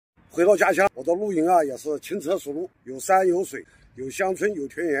回到家乡，我的露营啊也是轻车熟路，有山有水，有乡村有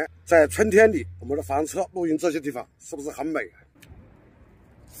田园。在春天里，我们的房车露营这些地方是不是很美啊？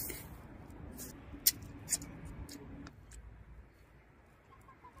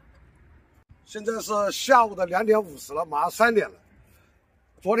现在是下午的2点50了，马上3点了。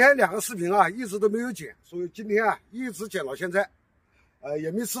昨天2个视频啊一直都没有剪，所以今天啊一直剪到现在，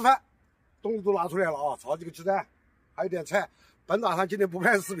也没吃饭，东西都拿出来了啊，炒几个鸡蛋，还有点菜。本打算今天不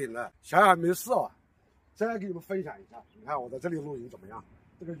拍视频了，想想没事啊，再给你们分享一下。你看我在这里露营怎么样？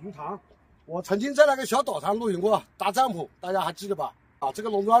这个鱼塘，我曾经在那个小岛上露营过，搭帐篷，大家还记得吧？啊，这个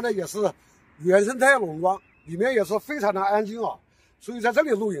农庄呢也是原生态农庄，里面也是非常的安静啊，所以在这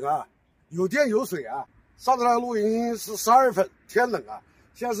里露营啊，有电有水啊。上次那个露营是12月份，天冷啊，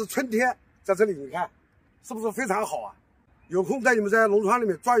现在是春天，在这里你看是不是非常好啊？有空带你们在农庄里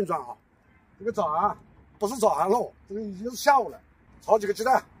面转一转啊。这个早上不是早上喽，这个已经是下午了。炒几个鸡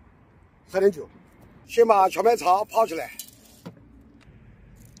蛋，喝点酒，先把荞麦茶泡起来。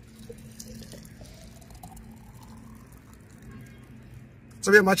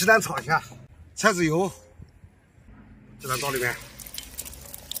这边把鸡蛋炒一下，菜籽油，鸡蛋倒里面，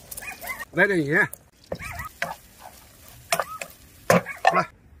来点盐，来。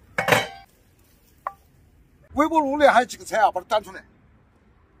微波炉里还有几个菜啊，把它端出来。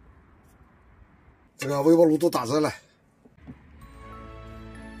这个微波炉都打热了。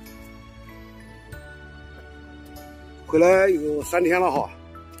回来有3天了哈，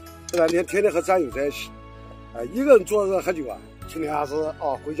这2天天天和战友在一起，一个人坐着喝酒啊，今天还是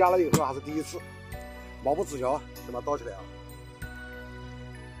回家了以后还是第一次，毛不止腰，先把它倒起来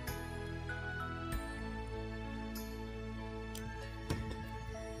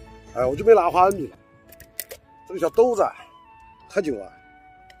啊。我就没拿花生米了，这个小豆子喝酒啊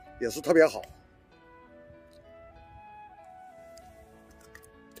也是特别好。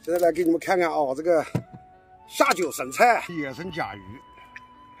现在来给你们看看啊，这个下酒省菜野生甲鱼，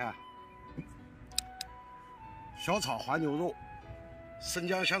看小炒黄牛肉，生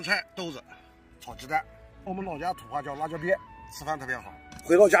姜香菜豆子炒鸡蛋，我们老家土话叫辣椒边，吃饭特别好。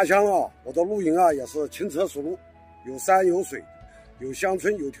回到家乡啊，我的露营啊也是轻车熟路，有山有水，有乡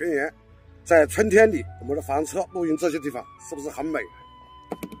村有田园。在春天里，我们的房车露营这些地方是不是很美？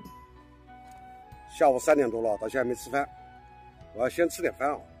下午3点多了，到现在没吃饭，我要先吃点饭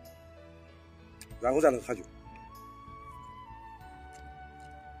啊，然后再能喝酒。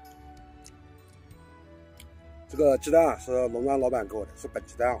这个鸡蛋啊是农庄老板给我的，是本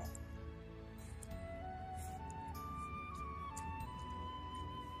鸡蛋啊。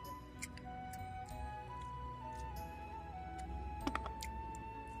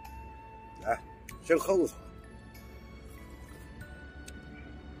来，先喝口茶。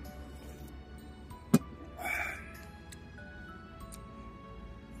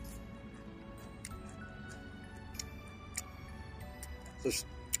这是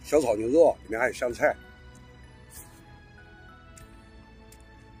小炒牛肉，里面还有香菜。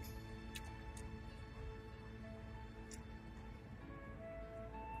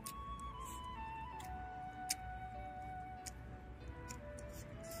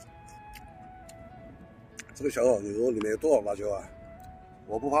这个小炒牛肉里面有多少辣椒啊？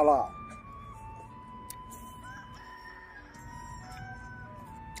我不怕辣。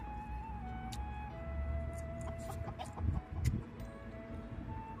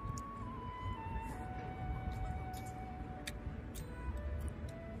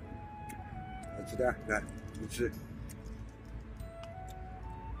鸡蛋，来，你吃。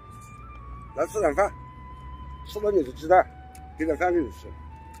来吃点饭，吃了你的鸡蛋，给点饭给你吃。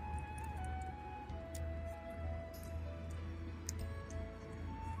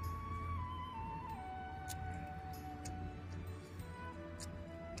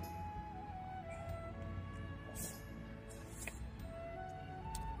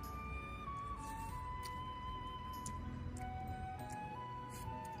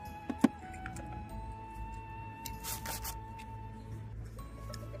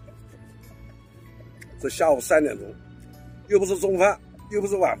这下午3点钟，又不是中饭，又不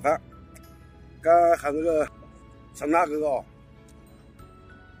是晚饭。刚喊这个陈大哥啊，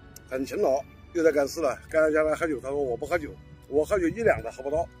很勤劳，又在干事了。刚才叫他喝酒，他说我不喝酒，我喝酒1两的喝不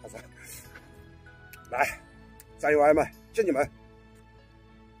到。他说：“来，战友们，敬你们。”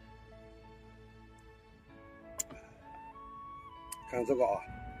看这个啊，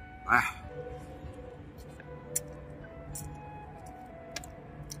来。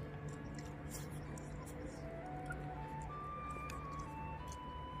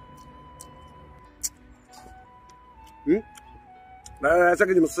来，再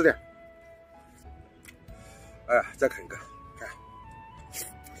给你们吃点。哎，再啃一个，看。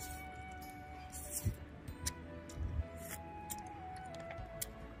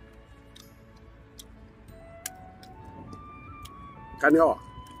干掉啊！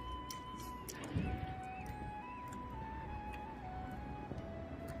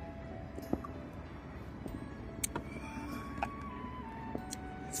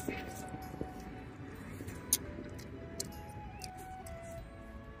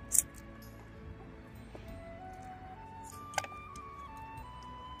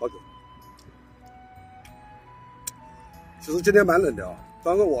好久。其实今天蛮冷的啊，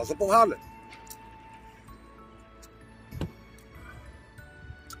但是我是不怕冷。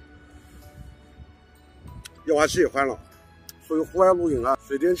我还喜欢了，所以户外露营啊，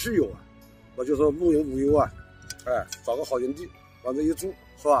水电气有啊，那就是露营无忧啊。哎，找个好营地往这一住，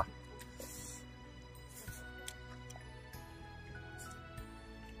是吧？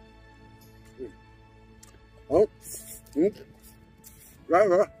好，来。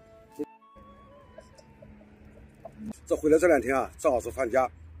这回来这2天啊，正好是放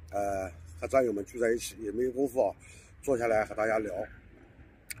假，和战友们聚在一起，也没有功夫啊，坐下来和大家聊。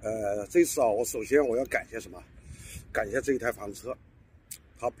这次啊，我首先要感谢什么？感谢这一台房车，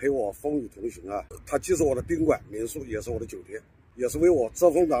它陪我风雨同行啊。它既是我的宾馆、民宿，也是我的酒店，也是为我遮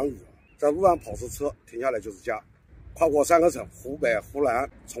风挡雨。在路上跑是车，停下来就是家。跨过3个省：湖北、湖南、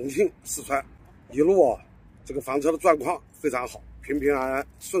重庆、四川，一路啊，这个房车的状况非常好，平平安安、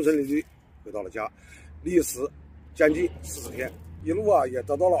顺顺利利回到了家。历时将近40天，一路啊也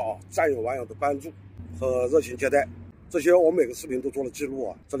得到了战友网友的帮助和热情接待。这些我每个视频都做了记录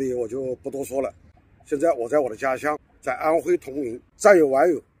啊，这里我就不多说了。现在我在我的家乡，在安徽铜陵，战友网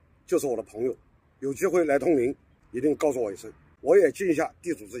友就是我的朋友，有机会来铜陵，一定告诉我一声，我也尽一下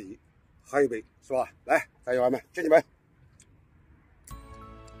地主之谊，喝一杯是吧？来，战友们，敬你们！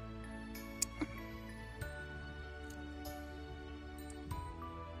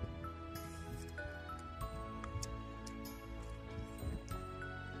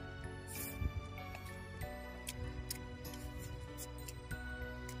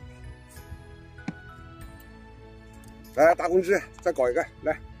来，大公鸡，再搞一个，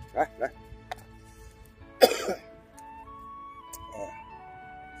来。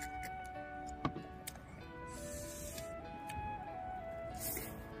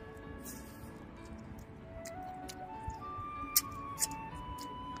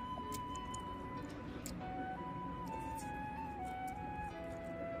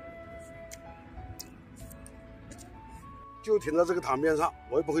就停在这个塘边上，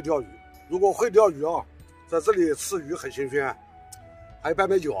我也不会钓鱼。如果会钓鱼啊，在这里吃鱼很新鲜，还有半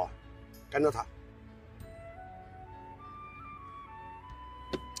杯酒啊，干着它。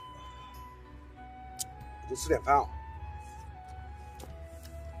就吃点饭啊。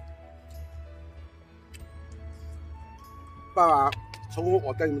傍晚抽空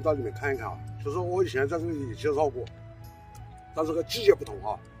我带你们到里面看一看啊。就是我以前在这里也介绍过，但这个季节不同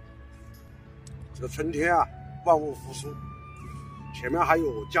啊。这个春天啊，万物复苏。前面还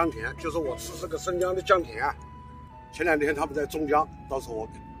有姜田，就是我吃这个生姜的姜田啊。前2天他们在种姜，到时候我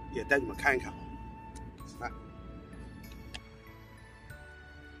也带你们看一看啊。吃饭。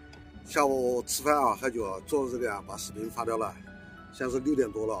下午吃饭啊，喝酒啊，坐着这个啊，把视频发掉了。现在是6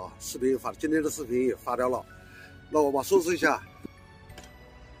点多了啊，视频发，今天的视频也发掉了。那我把收拾一下，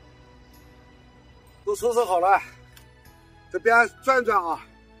都收拾好了，这边转转啊，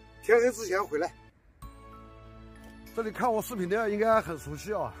天黑之前回来。这里看我视频的应该很熟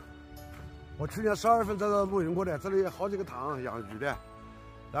悉啊，我去年12月份在这露营过的，这里好几个塘养鱼的。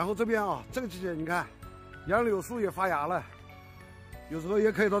然后这边啊，这个季节你看，杨柳树也发芽了，有时候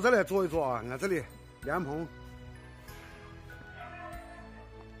也可以到这里坐一坐啊。你看这里凉棚，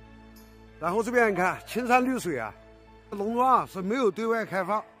然后这边你看青山绿水啊，农庄啊是没有对外开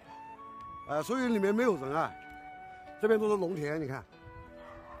放，所以里面没有人啊，这边都是农田，你看。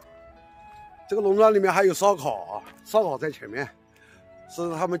这个农庄里面还有烧烤啊，烧烤在前面，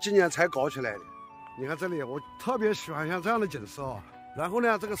是他们今年才搞起来的。你看这里，我特别喜欢像这样的景色啊。然后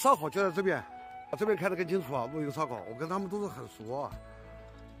呢，这个烧烤就在这边，这边看得更清楚啊。露营烧烤，我跟他们都是很熟啊，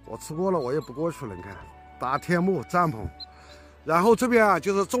我吃过了，我也不过去了。你看，搭天幕帐篷，然后这边啊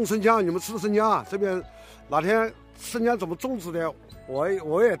就是种生姜，你们吃的生姜啊，这边哪天生姜怎么种植的，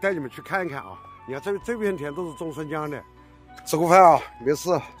我也带你们去看一看啊。你看这片田都是种生姜的。吃过饭啊，没事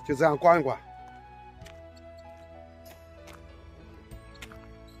就这样逛一逛。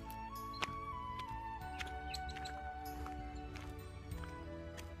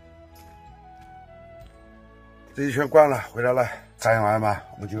这一圈逛了，回来了，展演完吧，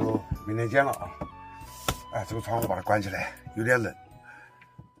我们就明天见了啊！哎，这个窗户把它关起来，有点冷。